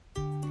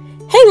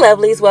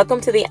lovelies.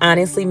 Welcome to the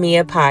Honestly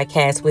Mia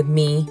podcast with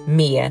me,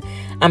 Mia.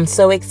 I'm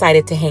so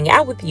excited to hang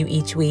out with you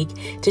each week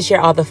to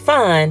share all the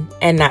fun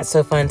and not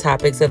so fun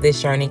topics of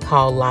this journey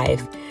called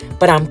life.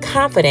 But I'm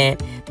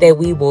confident that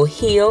we will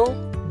heal,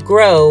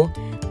 grow,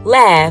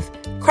 laugh,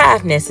 cry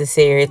if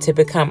necessary to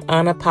become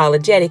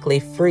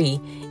unapologetically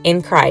free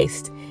in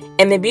Christ.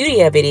 And the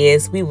beauty of it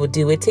is we will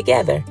do it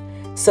together.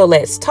 So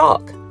let's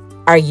talk.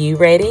 Are you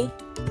ready?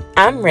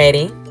 I'm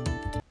ready.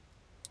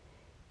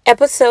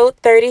 Episode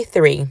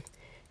 33.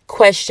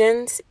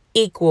 Questions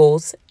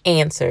equals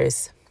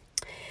answers.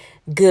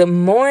 Good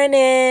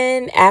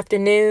morning,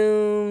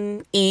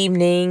 afternoon,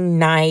 evening,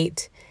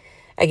 night.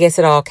 I guess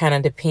it all kind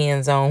of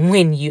depends on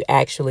when you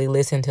actually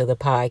listen to the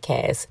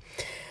podcast.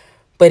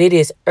 But it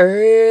is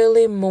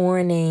early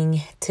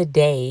morning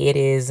today. It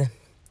is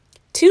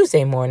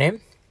Tuesday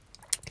morning.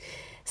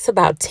 It's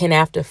about 10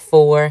 after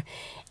 4.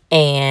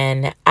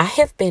 And I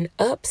have been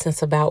up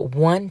since about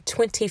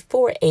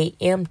 1:24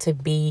 a.m. to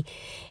be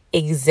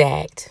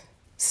exact.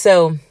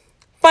 So,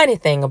 funny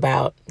thing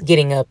about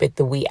getting up at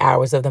the wee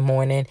hours of the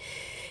morning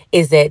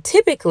is that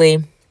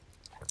typically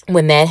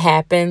when that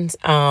happens,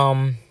 I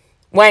ain't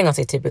gonna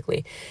say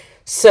typically.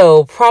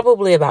 So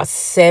probably about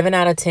 7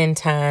 out of 10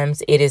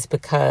 times it is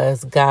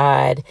because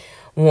God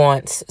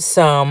wants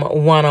some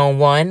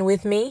one-on-one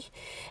with me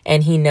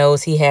and he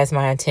knows he has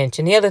my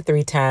attention. The other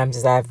 3 times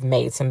is I've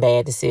made some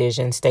bad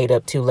decisions, stayed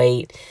up too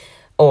late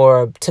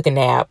or took a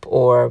nap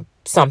or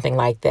something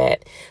like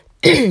that.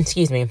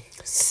 Excuse me.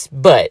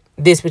 But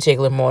this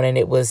particular morning,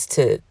 it was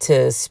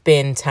to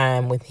spend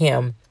time with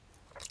him.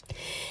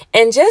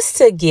 And just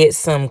to get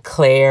some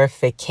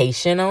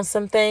clarification on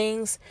some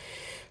things.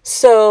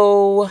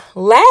 So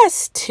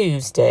last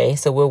Tuesday,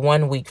 so we're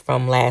 1 week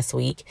from last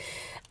week,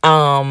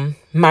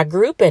 my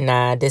group and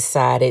I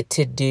decided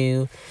to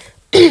do,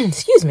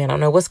 excuse me, I don't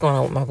know what's going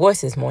on with my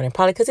voice this morning,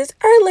 probably because it's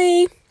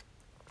early.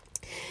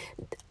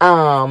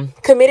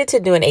 Committed to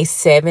doing a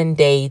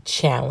 7-day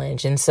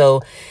challenge. And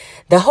so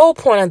the whole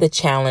point of the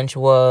challenge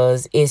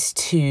is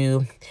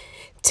to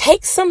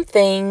take some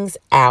things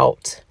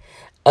out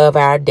of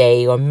our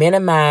day or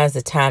minimize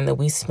the time that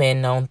we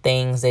spend on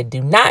things that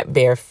do not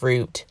bear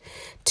fruit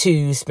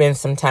to spend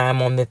some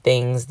time on the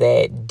things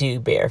that do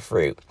bear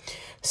fruit.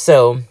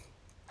 So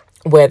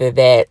whether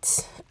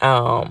that's,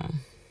 I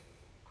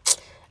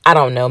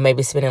don't know,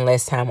 maybe spending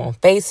less time on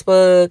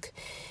Facebook,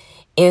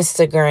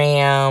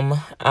 Instagram,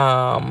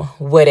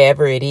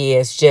 whatever it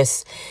is,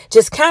 just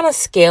kind of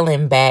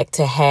scaling back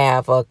to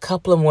have a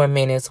couple of more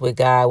minutes with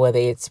God, whether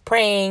it's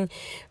praying,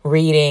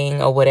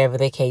 reading, or whatever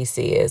the case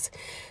is.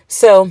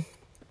 So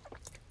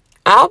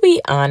I'll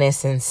be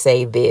honest and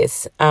say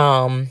this.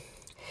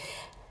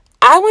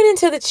 I went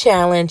into the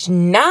challenge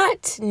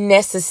not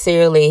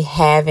necessarily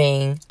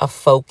having a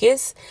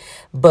focus,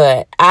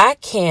 but I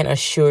can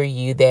assure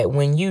you that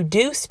when you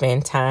do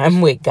spend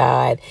time with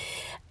God,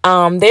 there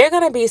are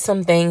going to be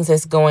some things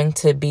that's going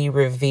to be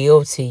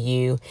revealed to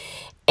you,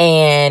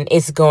 and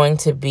it's going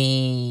to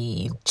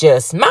be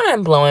just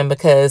mind-blowing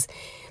because,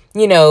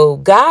 you know,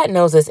 God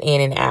knows us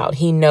in and out.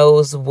 He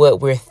knows what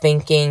we're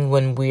thinking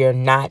when we're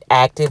not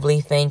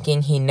actively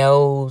thinking. He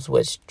knows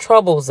what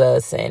troubles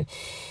us, and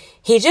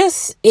he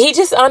just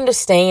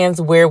understands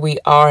where we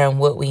are and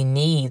what we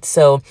need.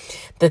 So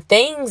the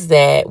things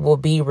that will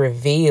be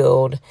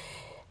revealed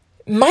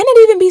might not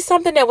even be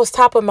something that was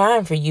top of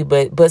mind for you,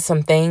 but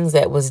some things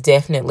that was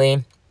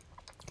definitely,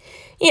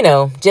 you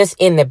know, just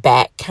in the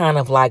back, kind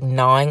of like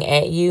gnawing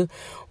at you.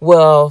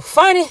 Well,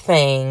 funny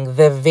thing,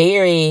 the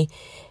very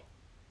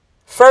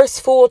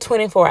first full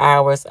 24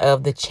 hours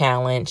of the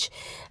challenge,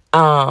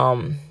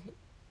 God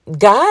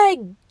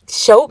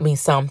showed me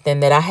something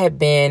that I had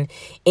been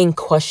in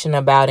question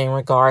about in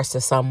regards to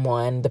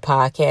someone. The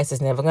podcast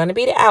is never going to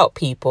be the out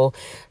people.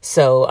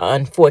 So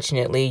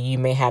unfortunately, you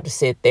may have to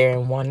sit there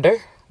and wonder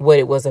what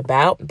it was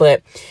about.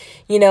 But,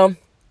 you know,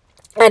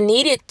 I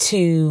needed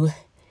to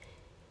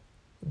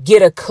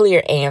get a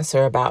clear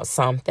answer about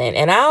something.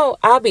 And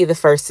I'll be the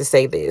first to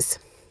say this.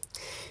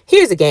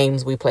 Here's the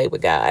games we play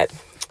with God.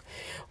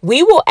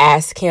 We will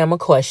ask him a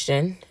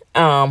question,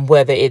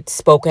 whether it's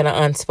spoken or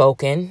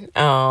unspoken,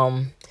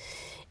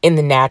 in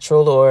the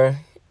natural or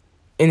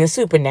in the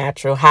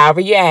supernatural,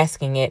 however you're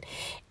asking it.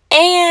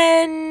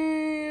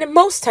 And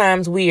most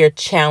times we are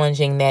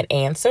challenging that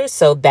answer.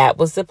 So that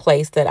was the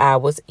place that I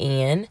was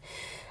in.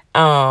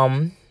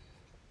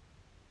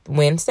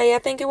 Wednesday, I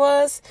think it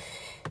was.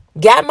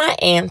 Got my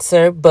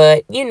answer,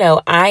 but, you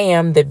know, I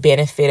am the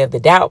benefit of the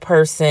doubt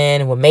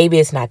person. Well, maybe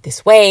it's not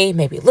this way.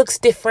 Maybe it looks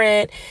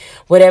different,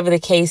 whatever the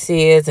case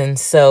is. And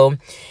so,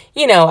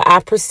 you know, I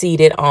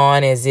proceeded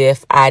on as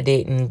if I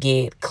didn't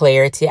get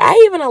clarity. I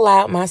even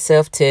allowed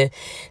myself to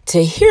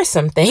hear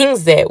some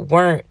things that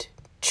weren't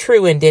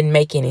true and didn't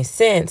make any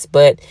sense.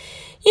 But,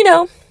 you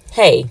know,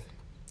 hey,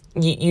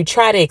 you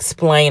try to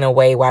explain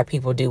away why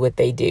people do what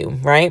they do,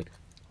 right?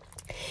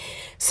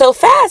 So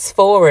fast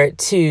forward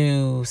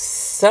to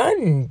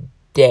Sunday,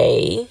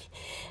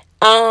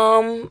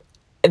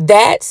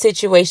 that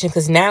situation,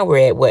 because now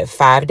we're at what,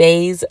 5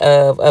 days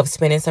of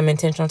spending some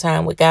intentional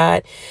time with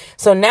God.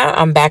 So now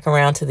I'm back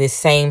around to this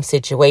same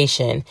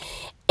situation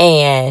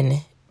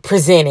and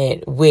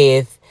presented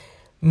with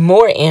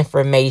more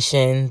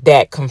information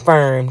that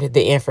confirmed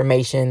the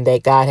information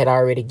that God had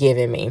already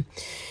given me.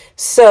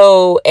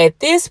 So at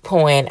this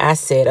point, I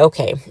said,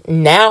 okay,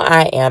 now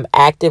I am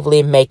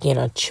actively making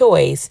a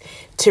choice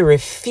to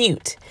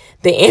refute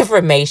the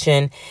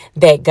information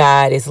that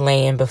God is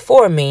laying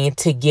before me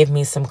to give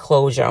me some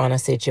closure on a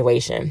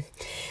situation.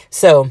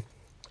 So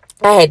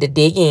I had to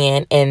dig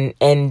in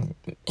and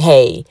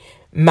hey,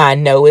 my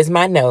no is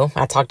my no.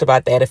 I talked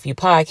about that a few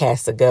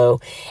podcasts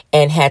ago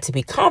and had to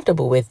be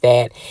comfortable with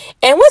that.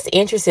 And what's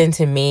interesting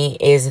to me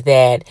is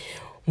that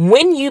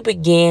when you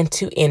begin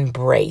to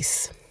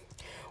embrace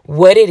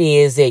what it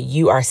is that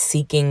you are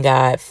seeking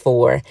God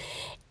for,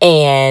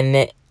 and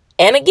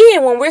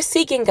again, when we're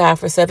seeking God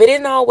for stuff, it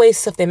isn't always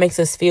stuff that makes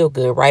us feel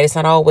good, right? It's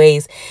not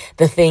always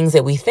the things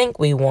that we think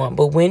we want.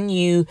 But when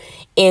you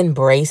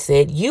embrace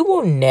it, you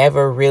will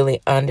never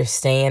really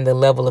understand the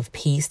level of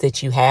peace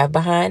that you have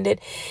behind it.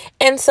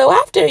 And so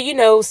after,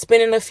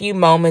 spending a few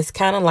moments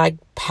kind of like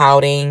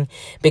pouting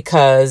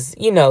because,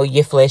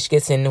 your flesh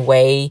gets in the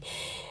way,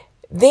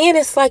 then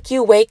it's like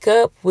you wake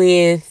up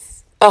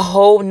with a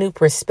whole new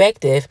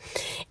perspective,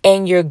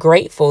 and you're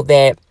grateful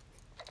that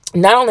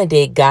not only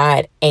did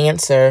God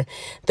answer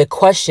the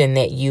question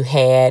that you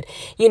had,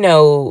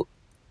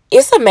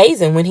 it's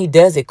amazing when he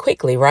does it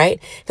quickly, right?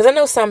 Because I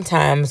know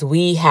sometimes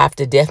we have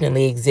to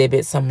definitely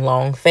exhibit some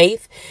long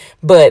faith,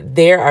 but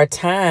there are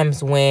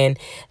times when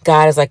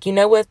God is like, you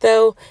know what,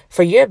 though,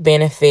 for your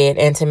benefit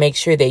and to make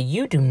sure that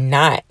you do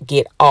not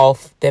get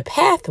off the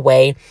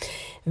pathway,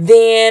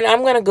 then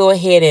I'm going to go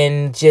ahead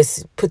and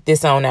just put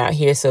this on out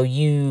here so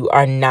you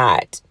are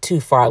not too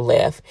far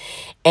left.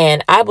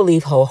 And I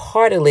believe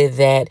wholeheartedly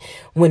that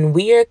when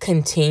we are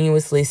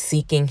continuously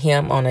seeking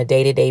him on a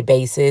day-to-day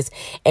basis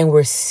and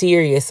we're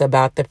serious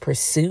about the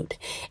pursuit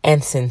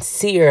and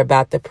sincere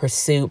about the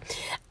pursuit,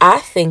 I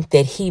think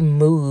that he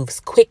moves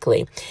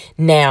quickly.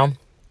 Now,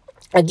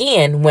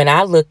 again, when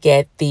I look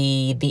at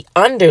the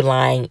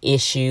underlying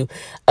issue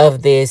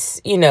of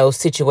this,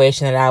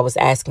 situation that I was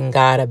asking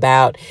God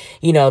about,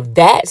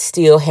 that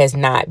still has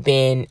not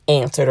been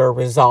answered or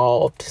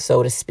resolved,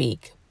 so to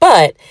speak.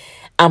 But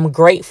I'm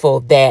grateful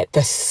that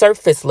the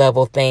surface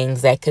level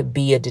things that could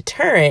be a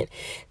deterrent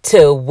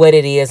to what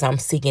it is I'm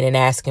seeking and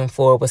asking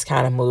for was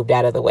kind of moved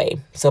out of the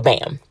way. So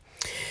bam.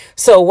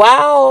 So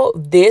while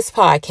this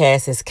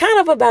podcast is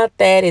kind of about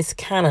that, it's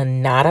kind of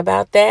not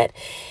about that.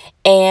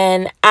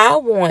 And I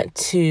want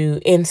to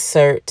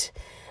insert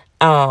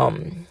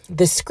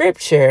the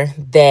scripture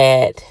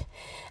that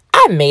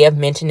I may have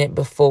mentioned it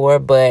before,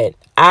 but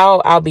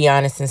I'll be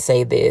honest and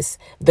say this.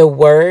 The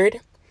word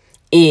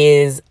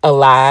is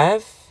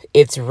alive.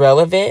 It's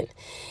relevant.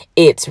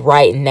 It's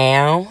right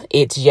now.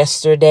 It's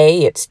yesterday.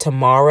 It's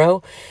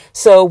tomorrow.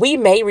 So we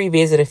may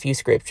revisit a few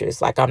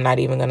scriptures. Like, I'm not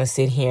even going to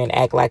sit here and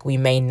act like we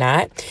may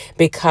not,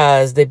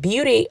 because the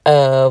beauty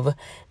of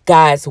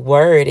God's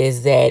word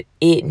is that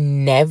it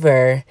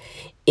never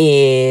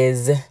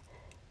is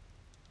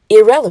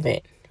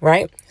irrelevant,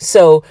 right?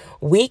 So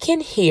we can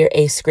hear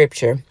a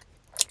scripture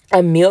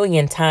a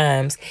million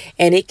times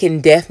and it can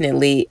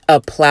definitely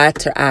apply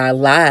to our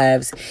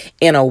lives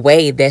in a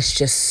way that's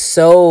just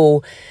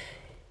so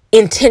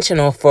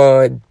intentional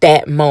for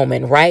that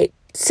moment, right?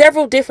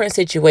 Several different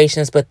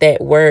situations, but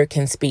that word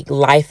can speak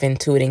life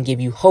into it and give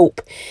you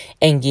hope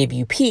and give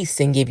you peace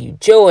and give you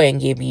joy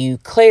and give you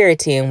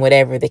clarity and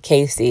whatever the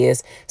case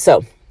is.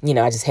 So,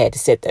 I just had to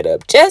set that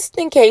up just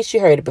in case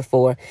you heard it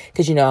before,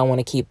 because, I want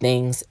to keep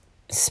things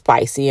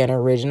spicy and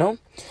original.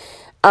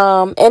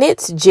 And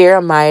it's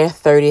Jeremiah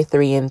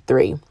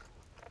 33:3.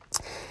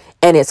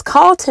 And it's,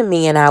 call to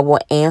me and I will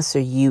answer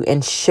you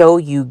and show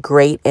you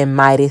great and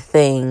mighty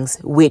things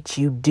which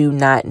you do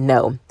not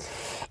know.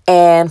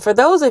 And for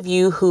those of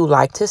you who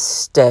like to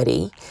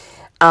study,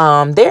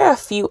 there are a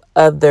few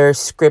other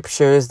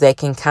scriptures that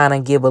can kind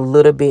of give a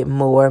little bit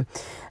more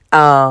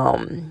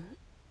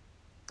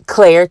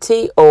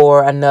clarity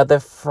or another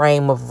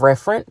frame of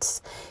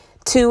reference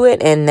to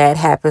it. And that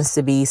happens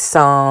to be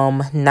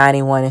Psalm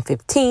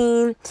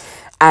 91:15,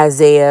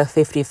 Isaiah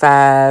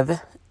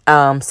 55,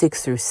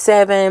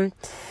 6-7.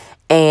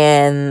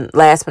 And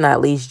last but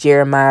not least,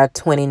 Jeremiah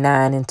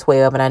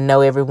 29:12. And I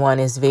know everyone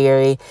is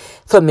very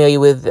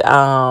familiar with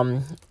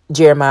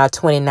Jeremiah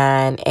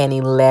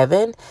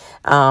 29:11.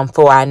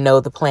 For I know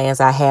the plans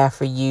I have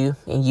for you,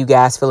 and you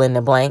guys fill in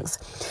the blanks.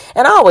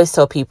 And I always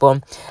tell people,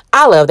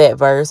 I love that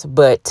verse,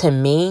 but to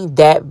me,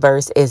 that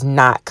verse is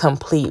not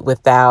complete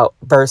without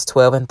verse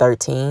 12 and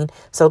 13.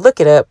 So look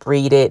it up,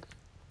 read it,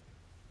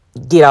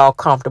 get all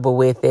comfortable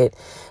with it,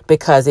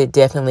 because it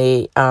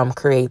definitely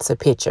creates a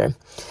picture.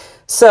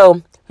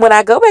 So when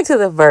I go back to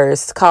the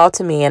verse, call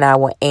to me and I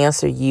will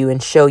answer you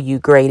and show you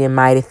great and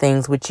mighty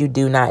things which you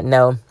do not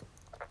know.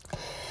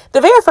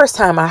 The very first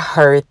time I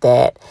heard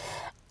that,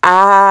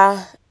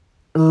 I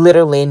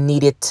literally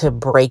needed to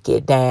break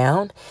it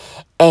down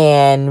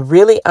and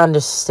really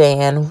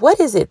understand, what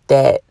is it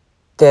that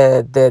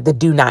the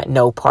do not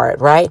know part,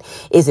 right?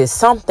 Is it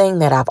something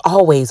that I've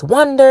always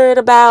wondered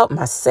about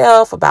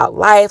myself, about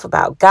life,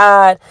 about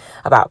God,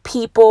 about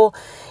people,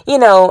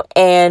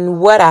 and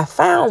what I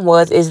found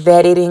is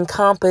that it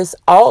encompassed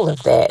all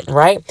of that,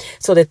 right?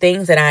 So the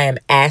things that I am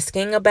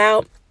asking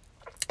about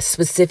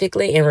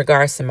specifically in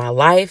regards to my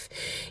life,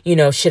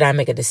 should I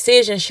make a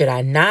decision? Should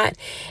I not?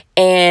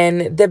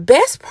 And the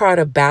best part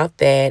about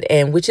that,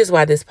 and which is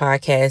why this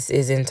podcast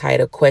is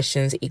entitled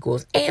Questions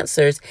Equals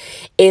Answers,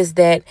 is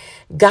that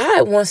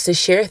God wants to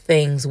share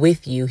things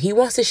with you. He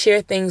wants to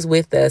share things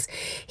with us.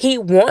 He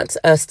wants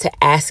us to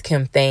ask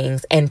him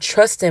things and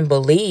trust and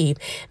believe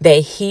that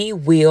he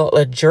will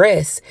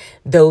address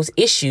those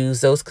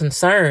issues, those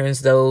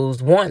concerns,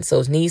 those wants,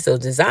 those needs, those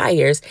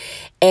desires.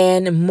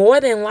 And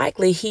more than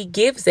likely, he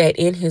gives that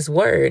in his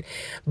word.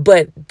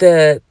 But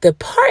the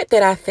part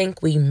that I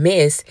think we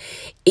miss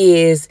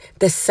is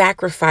the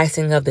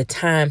sacrificing of the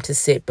time to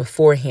sit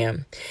before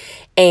him.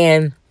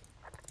 And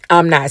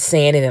I'm not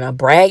saying it in a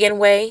bragging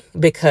way,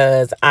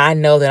 because I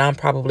know that I'm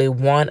probably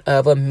one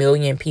of a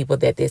million people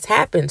that this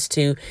happens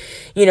to.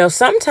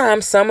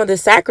 Sometimes some of the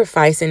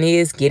sacrificing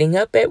is getting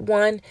up at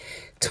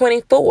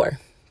 1:24.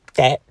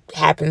 That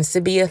happens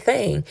to be a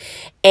thing.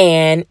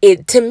 And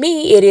to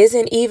me, it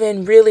isn't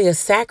even really a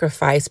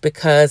sacrifice,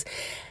 because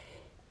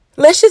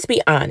let's just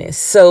be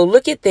honest. So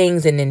look at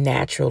things in the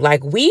natural.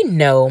 Like, we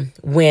know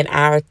when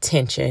our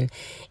attention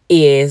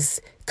is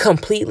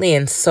completely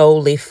and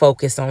solely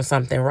focused on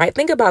something, right?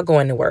 Think about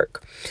going to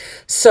work.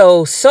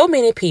 So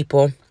many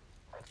people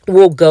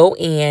will go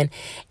in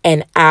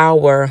an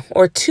hour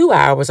or 2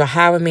 hours or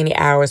however many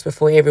hours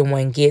before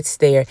everyone gets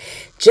there,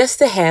 just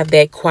to have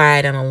that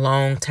quiet and a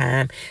long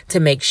time to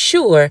make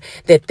sure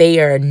that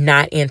they are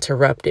not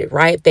interrupted,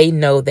 right? They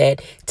know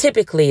that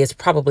typically it's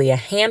probably a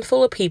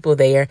handful of people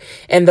there,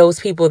 and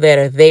those people that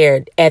are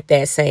there at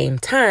that same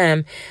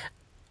time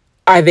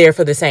are there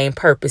for the same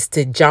purpose,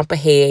 to jump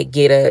ahead,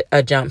 get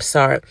a jump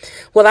start.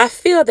 Well, I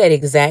feel that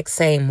exact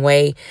same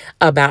way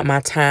about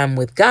my time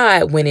with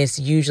God when it's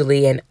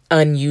usually an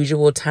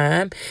unusual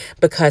time,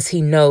 because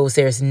he knows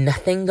there's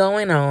nothing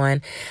going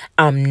on.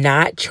 I'm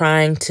not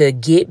trying to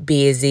get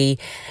busy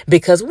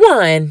because,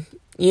 one,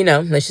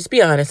 let's just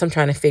be honest, I'm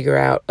trying to figure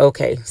out,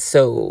 okay,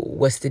 so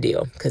what's the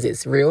deal? Because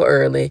it's real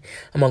early.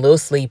 I'm a little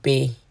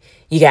sleepy.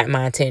 You got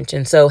my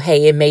attention. So,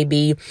 hey, it may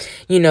be,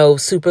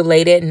 super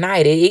late at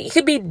night. It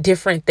could be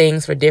different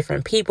things for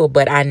different people,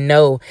 but I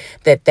know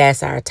that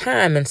that's our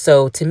time. And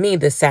so to me,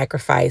 the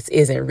sacrifice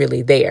isn't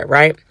really there,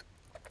 right?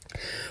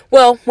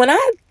 Well, when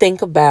I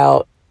think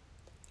about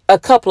a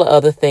couple of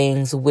other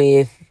things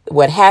with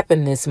what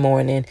happened this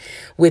morning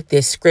with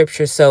this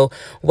scripture. So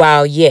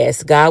while,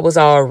 yes, God was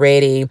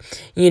already,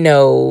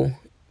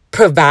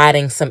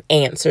 providing some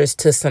answers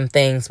to some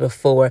things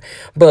before.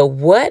 But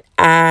what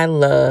I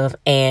love,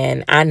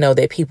 and I know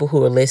that people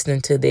who are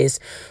listening to this,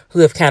 who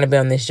have kind of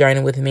been on this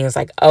journey with me, it's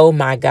like, oh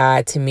my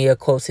God, Tamia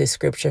quotes his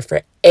scripture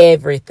for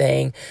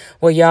everything.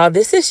 Well, y'all,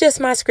 this is just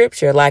my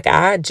scripture. Like,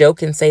 I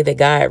joke and say that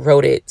God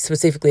wrote it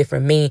specifically for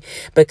me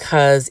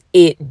because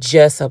it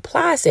just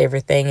applies to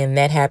everything. And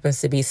that happens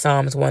to be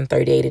Psalms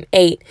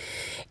 138:8.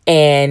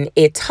 And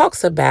it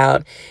talks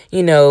about,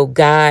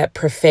 God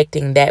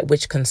perfecting that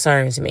which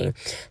concerns me.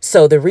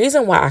 So the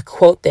reason why I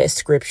quote that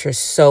scripture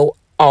so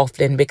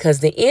often, because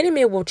the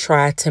enemy will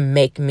try to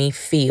make me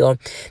feel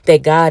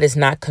that God is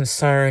not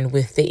concerned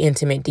with the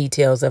intimate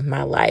details of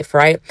my life,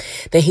 right?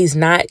 That he's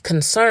not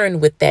concerned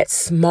with that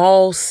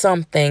small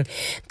something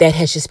that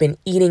has just been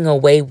eating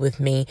away with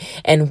me.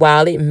 And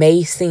while it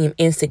may seem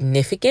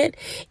insignificant,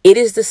 it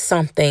is the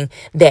something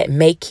that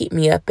may keep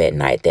me up at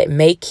night, that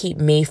may keep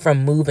me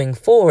from moving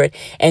forward.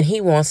 And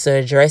he wants to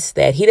address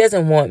that. He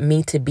doesn't want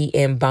me to be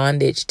in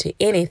bondage to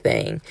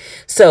anything.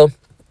 So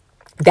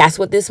that's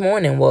what this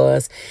morning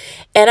was.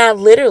 And I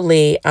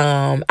literally,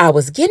 I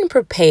was getting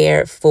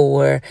prepared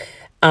for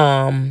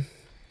my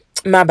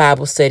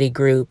Bible study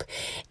group,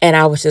 and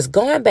I was just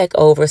going back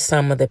over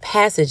some of the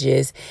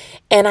passages,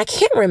 and I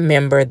can't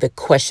remember the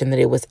question that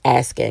it was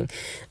asking.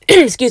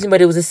 Excuse me,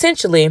 but it was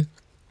essentially,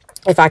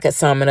 if I could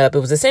sum it up, it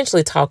was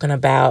essentially talking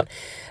about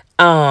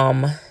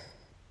how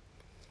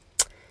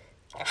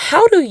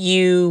do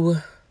you...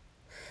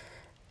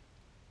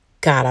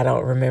 God, I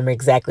don't remember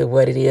exactly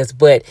what it is,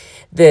 but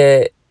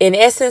in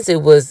essence,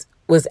 it was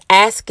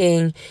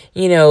asking,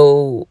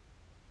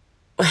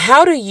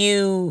 how do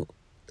you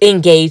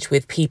engage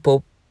with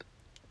people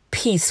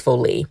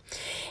peacefully?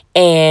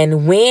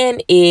 And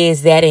when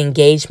is that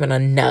engagement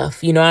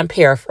enough? I'm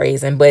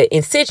paraphrasing, but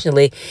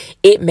essentially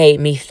it made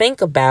me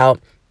think about,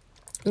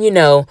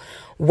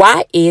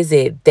 why is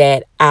it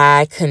that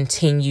I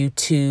continue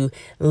to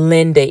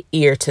lend an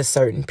ear to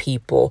certain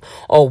people?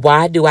 Or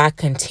why do I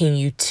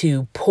continue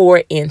to pour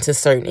into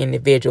certain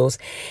individuals?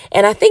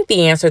 And I think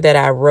the answer that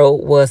I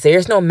wrote was,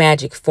 there's no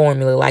magic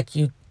formula. Like,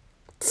 you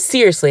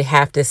seriously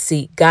have to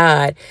seek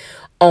God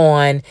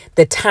on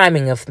the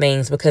timing of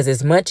things, because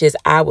as much as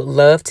I would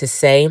love to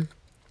say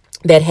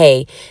that,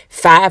 hey,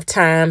 5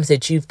 times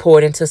that you've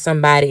poured into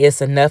somebody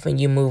is enough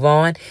and you move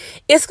on,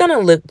 it's going to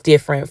look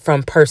different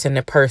from person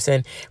to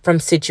person, from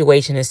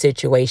situation to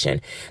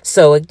situation.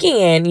 So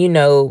again,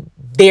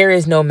 there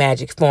is no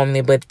magic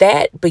formula, but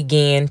that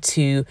began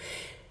to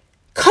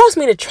cause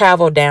me to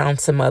travel down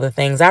some other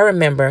things. I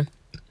remember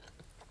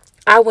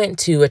I went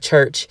to a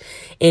church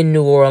in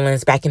New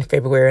Orleans back in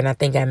February, and I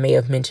think I may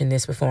have mentioned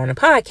this before on the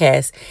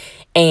podcast.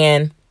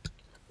 And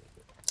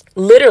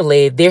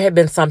literally, there had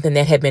been something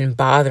that had been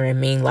bothering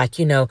me. Like,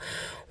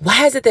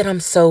 why is it that I'm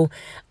so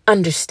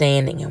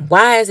understanding? And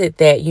why is it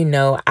that,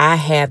 I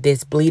have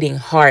this bleeding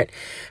heart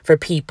for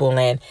people,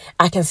 and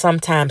I can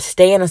sometimes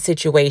stay in a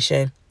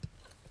situation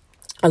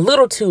a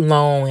little too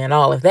long and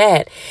all of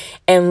that.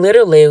 And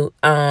literally,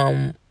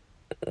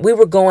 we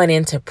were going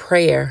into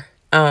prayer,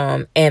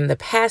 and the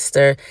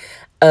pastor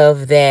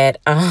of that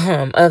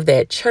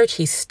church,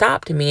 he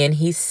stopped me and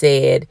he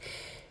said,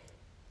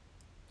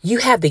 "You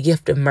have the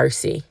gift of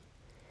mercy."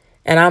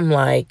 And I'm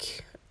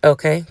like,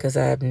 okay, because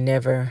I've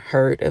never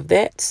heard of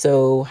that.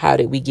 So how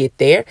did we get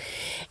there?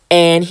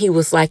 And he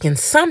was like, and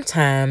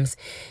sometimes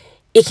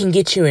it can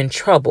get you in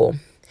trouble.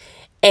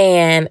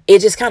 And it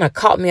just kind of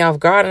caught me off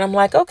guard. And I'm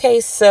like,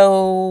 okay,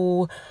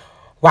 so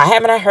why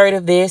haven't I heard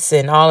of this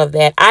and all of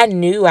that? I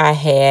knew I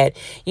had,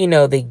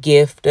 the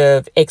gift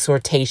of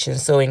exhortation,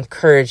 so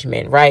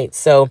encouragement, right?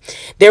 So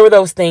there were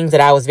those things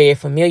that I was very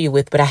familiar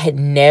with, but I had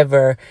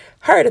never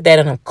heard of that.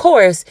 And of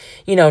course,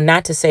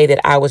 not to say that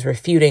I was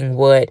refuting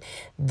what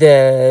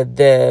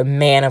the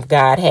man of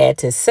God had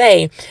to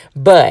say,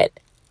 but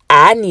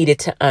I needed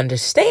to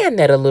understand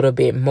that a little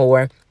bit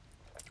more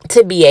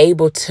to be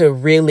able to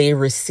really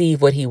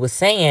receive what he was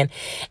saying.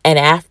 And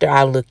after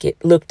I looked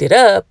it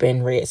up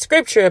and read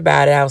scripture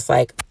about it, I was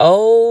like,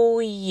 oh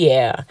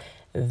yeah,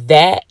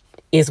 that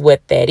is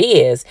what that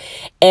is.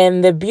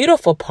 And the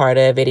beautiful part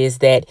of it is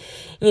that,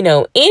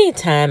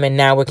 anytime, and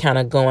now we're kind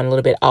of going a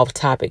little bit off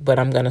topic, but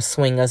I'm going to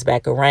swing us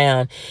back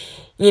around,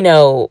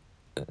 the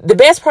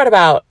best part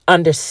about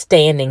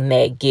understanding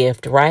that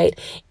gift, right,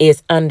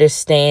 is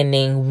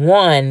understanding,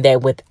 one,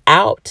 that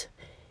without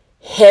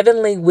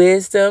heavenly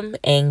wisdom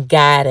and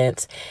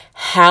guidance,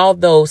 how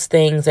those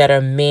things that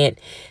are meant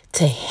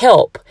to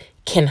help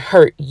can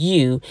hurt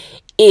you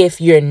if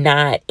you're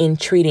not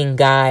entreating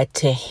God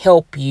to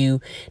help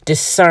you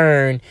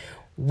discern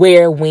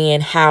where,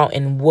 when, how,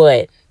 and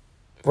what,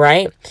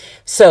 right?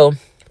 So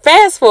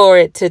fast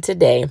forward to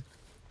today.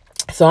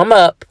 So I'm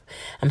up.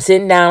 I'm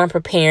sitting down, I'm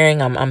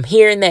preparing, I'm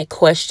hearing that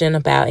question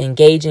about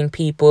engaging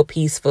people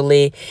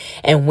peacefully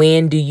and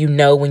when do you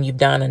know when you've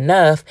done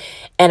enough.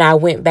 And I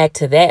went back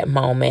to that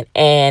moment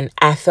and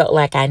I felt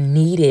like I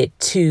needed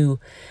to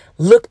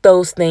look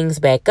those things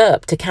back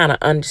up to kind of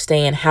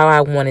understand how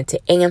I wanted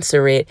to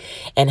answer it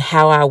and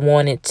how I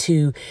wanted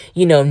to,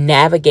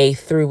 navigate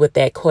through what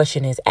that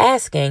question is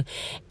asking.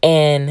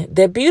 And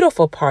the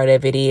beautiful part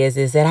of it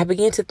is that I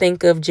began to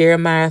think of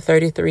Jeremiah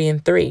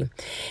 33:3.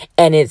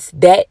 And it's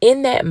that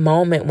in that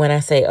moment when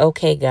I say,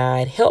 okay,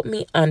 God, help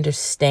me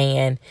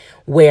understand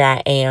where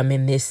I am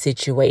in this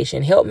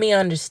situation. Help me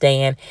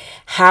understand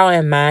how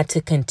am I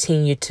to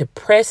continue to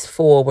press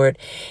forward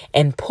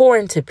and pour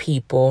into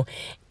people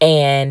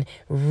and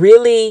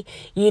really,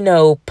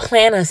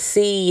 plant a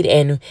seed,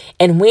 and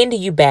when do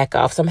you back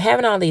off? So I'm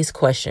having all these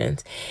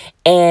questions.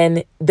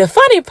 And the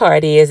funny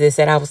part is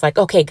that I was like,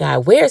 okay,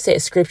 God, where's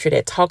that scripture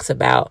that talks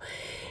about,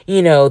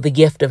 the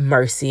gift of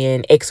mercy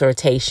and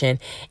exhortation?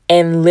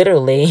 And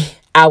literally,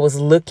 I was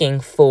looking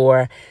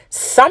for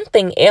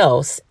something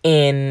else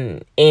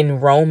in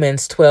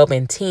Romans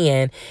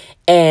 12:10,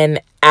 and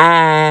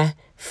I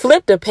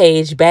flipped a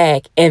page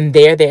back, and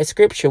there that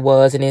scripture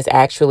was, and it's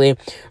actually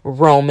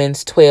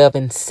Romans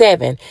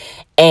 12:7.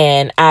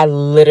 And I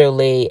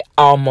literally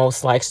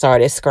almost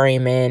started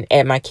screaming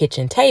at my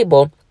kitchen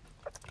table,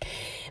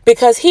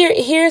 because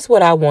here's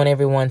what I want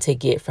everyone to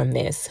get from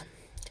this.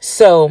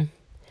 So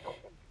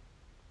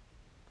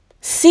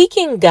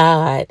seeking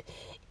God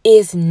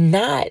is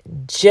not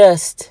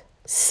just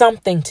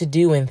something to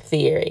do in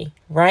theory,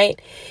 right?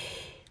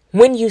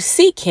 When you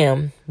seek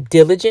him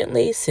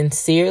diligently,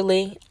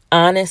 sincerely,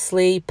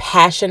 honestly,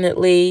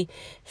 passionately,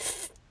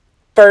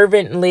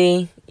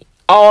 fervently,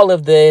 all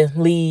of the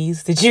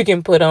leads that you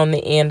can put on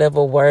the end of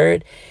a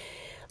word,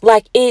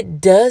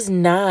 it does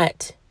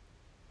not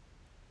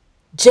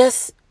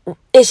just,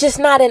 it's just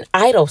not an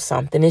idle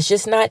something. It's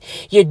just not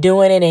you're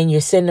doing it and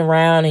you're sitting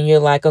around and you're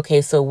like,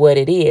 okay, so what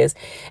it is.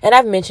 And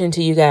I've mentioned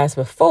to you guys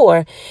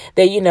before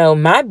that,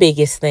 my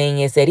biggest thing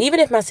is that even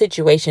if my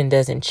situation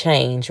doesn't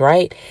change,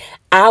 right,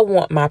 I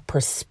want my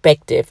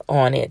perspective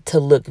on it to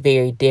look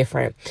very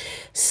different.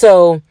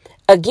 So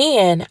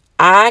again,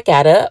 I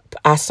got up,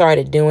 I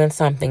started doing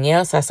something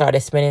else. I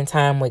started spending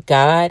time with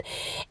God.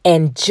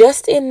 And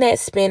just in that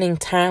spending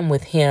time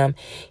with him,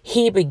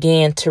 he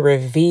began to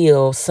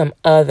reveal some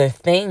other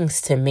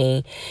things to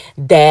me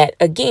that,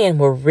 again,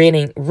 were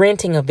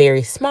renting a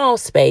very small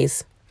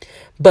space,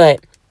 but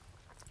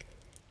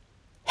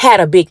had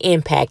a big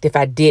impact if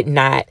I did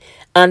not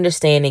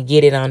understand and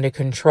get it under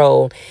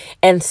control.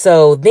 And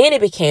so then it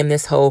became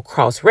this whole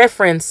cross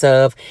reference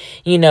of,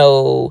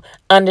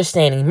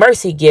 understanding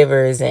mercy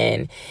givers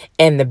and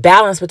the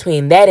balance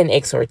between that and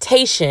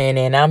exhortation.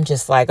 And I'm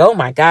just like, oh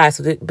my God.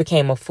 So it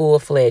became a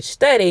full-fledged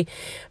study.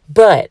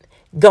 But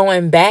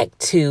going back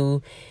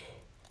to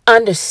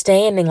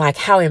understanding like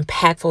how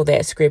impactful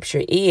that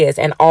scripture is,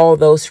 and all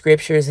those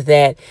scriptures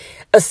that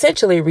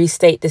essentially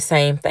restate the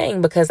same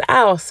thing, because I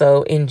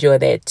also enjoy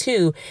that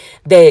too,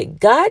 that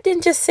God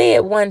didn't just say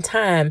it one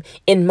time.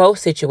 In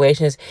most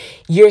situations,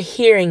 you're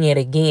hearing it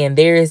again.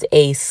 There is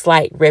a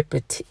slight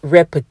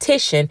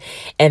repetition,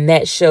 and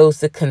that shows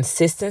the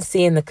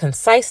consistency and the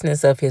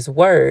conciseness of his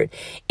word.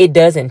 It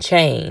doesn't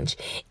change.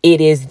 It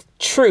is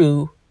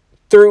true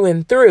through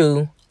and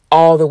through,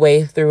 all the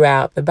way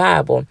throughout the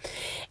Bible.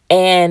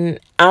 And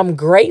I'm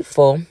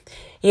grateful,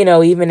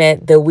 even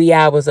at the wee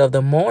hours of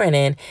the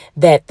morning,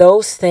 that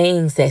those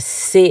things that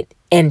sit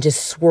and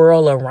just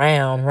swirl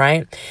around,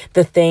 right?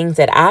 The things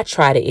that I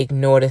try to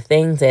ignore, the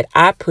things that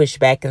I push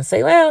back and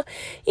say, well,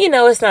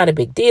 it's not a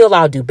big deal.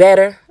 I'll do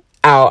better.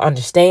 I'll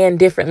understand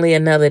differently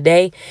another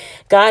day.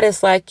 God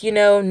is like,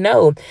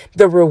 no,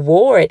 the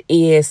reward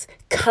is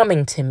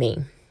coming to me.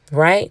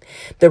 Right?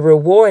 The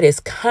reward is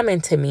coming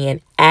to me and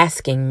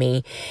asking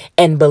me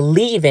and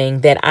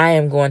believing that I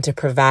am going to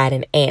provide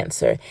an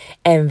answer.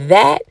 And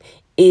that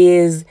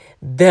is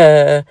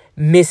the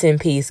missing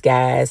piece,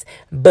 guys.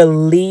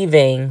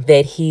 Believing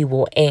that he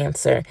will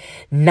answer.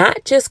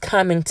 Not just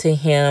coming to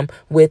him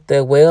with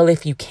the, well,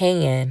 if you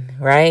can,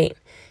 right?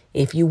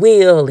 If you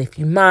will, if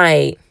you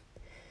might,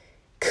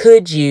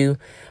 could you?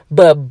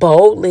 But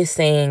boldly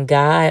saying,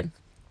 God,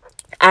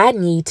 I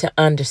need to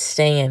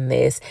understand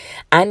this.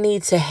 I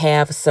need to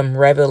have some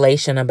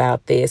revelation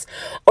about this.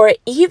 Or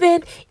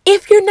even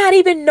if you're not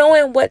even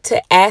knowing what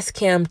to ask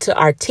him to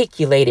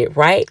articulate it,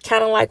 right?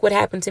 Kind of like what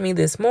happened to me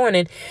this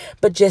morning,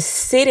 but just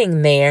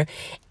sitting there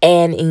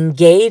and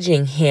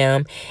engaging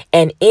him.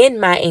 And in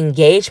my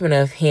engagement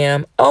of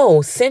him,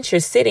 since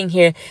you're sitting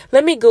here,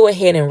 let me go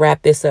ahead and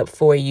wrap this up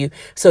for you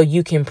so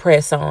you can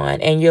press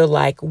on. And you're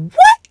like, what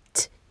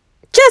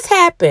just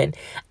happened?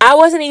 I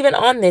wasn't even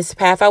on this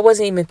path. I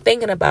wasn't even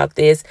thinking about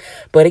this.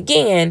 But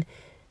again,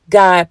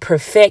 God,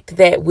 perfect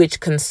that which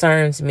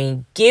concerns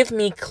me. Give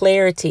me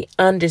clarity,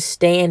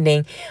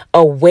 understanding,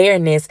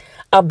 awareness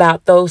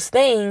about those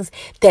things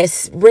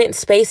that rent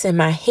space in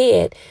my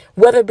head,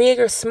 whether big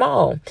or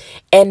small,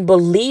 and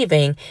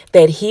believing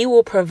that he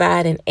will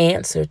provide an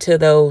answer to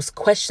those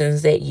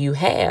questions that you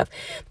have,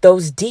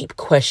 those deep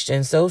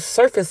questions, those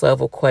surface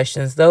level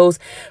questions, those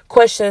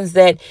questions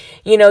that,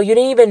 you didn't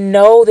even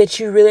know that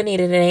you really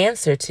needed an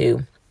answer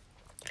to.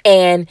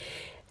 And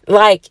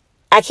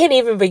I can't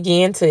even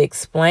begin to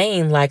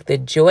explain the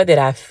joy that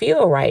I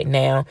feel right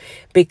now,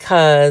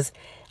 because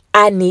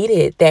I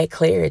needed that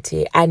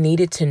clarity. I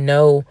needed to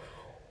know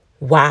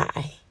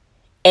why.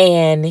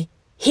 And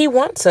he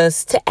wants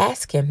us to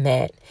ask him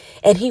that.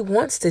 And he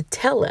wants to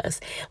tell us.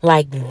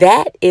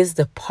 That is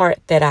the part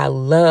that I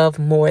love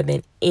more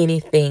than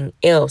anything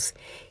else.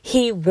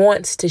 He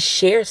wants to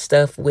share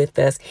stuff with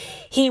us.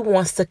 He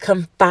wants to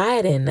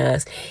confide in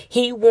us.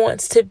 He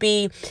wants to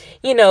be,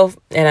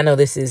 and I know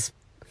this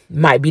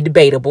might be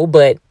debatable,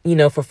 but,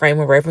 for frame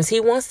of reference, he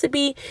wants to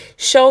be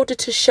shoulder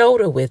to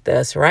shoulder with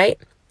us, right?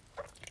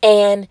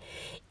 And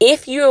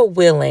if you're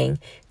willing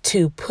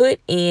to put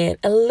in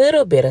a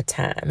little bit of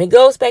time, it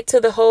goes back to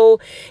the whole,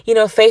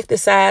 faith the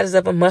size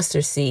of a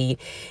mustard seed.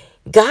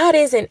 God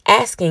isn't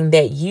asking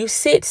that you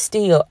sit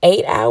still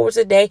 8 hours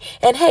a day.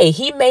 And hey,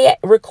 he may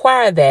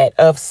require that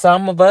of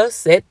some of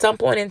us at some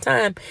point in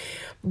time.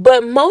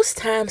 But most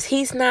times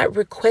he's not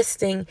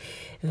requesting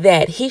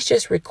that. He's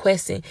just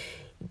requesting,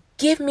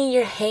 give me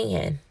your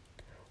hand.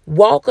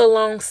 Walk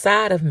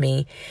alongside of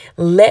me.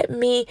 Let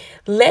me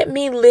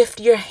lift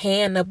your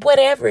hand up,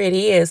 whatever it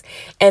is,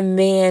 and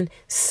then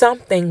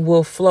something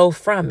will flow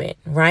from it,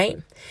 right?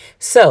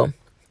 So,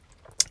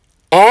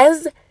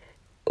 as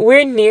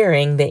we're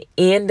nearing the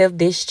end of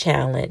this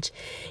challenge,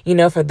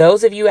 for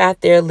those of you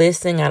out there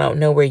listening, I don't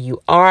know where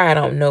you are. I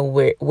don't know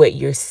what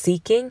you're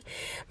seeking,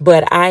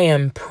 but I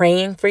am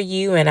praying for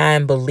you, and I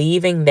am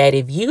believing that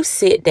if you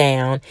sit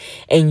down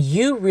and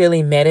you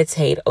really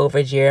meditate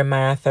over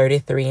Jeremiah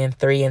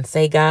 33:3 and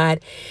say,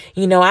 God,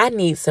 I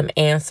need some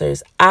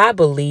answers. I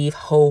believe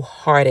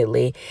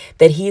wholeheartedly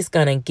that he's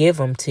going to give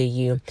them to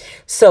you.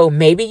 So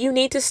maybe you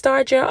need to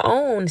start your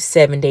own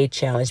 7-day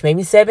challenge.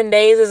 Maybe 7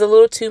 days is a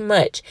little too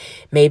much.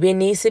 Maybe it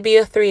needs to be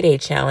a 3-day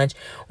challenge.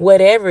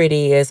 Whatever it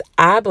is,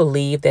 I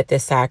believe that the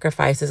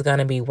sacrifice is going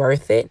to be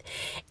worth it.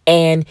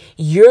 And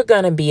you're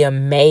going to be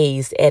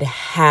amazed at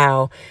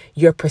how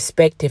your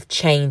perspective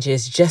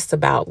changes just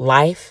about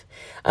life,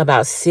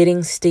 about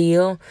sitting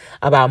still,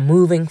 about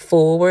moving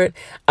forward,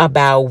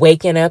 about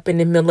waking up in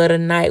the middle of the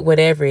night,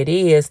 whatever it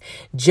is,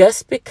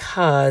 just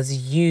because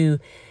you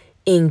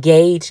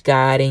engage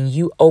God and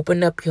you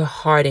open up your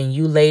heart and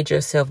you laid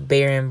yourself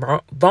bare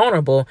and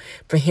vulnerable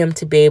for him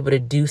to be able to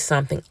do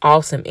something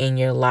awesome in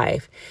your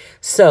life.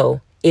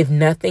 So If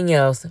nothing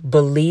else,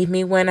 believe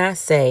me when I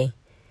say,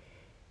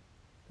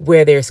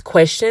 where there's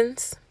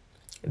questions,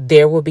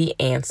 there will be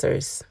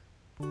answers.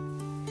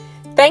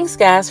 Thanks,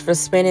 guys, for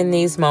spending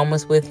these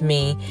moments with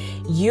me.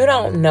 You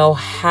don't know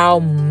how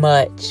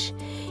much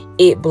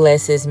it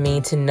blesses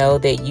me to know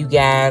that you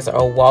guys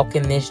are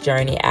walking this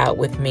journey out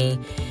with me.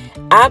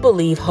 I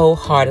believe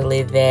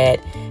wholeheartedly that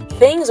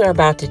things are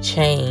about to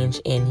change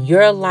in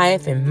your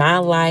life, in my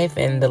life,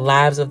 and the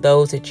lives of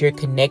those that you're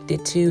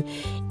connected to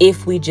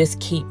if we just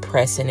keep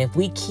pressing, if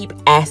we keep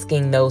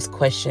asking those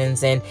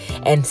questions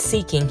and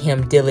seeking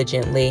Him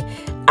diligently.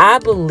 I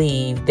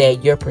believe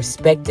that your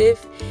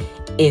perspective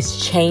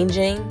is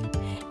changing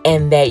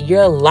and that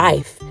your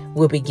life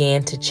will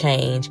begin to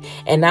change.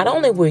 And not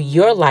only will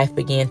your life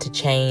begin to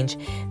change,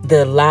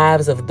 the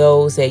lives of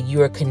those that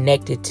you are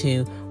connected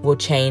to will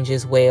change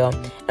as well.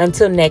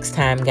 Until next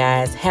time,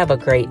 guys, have a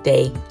great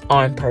day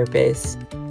on purpose.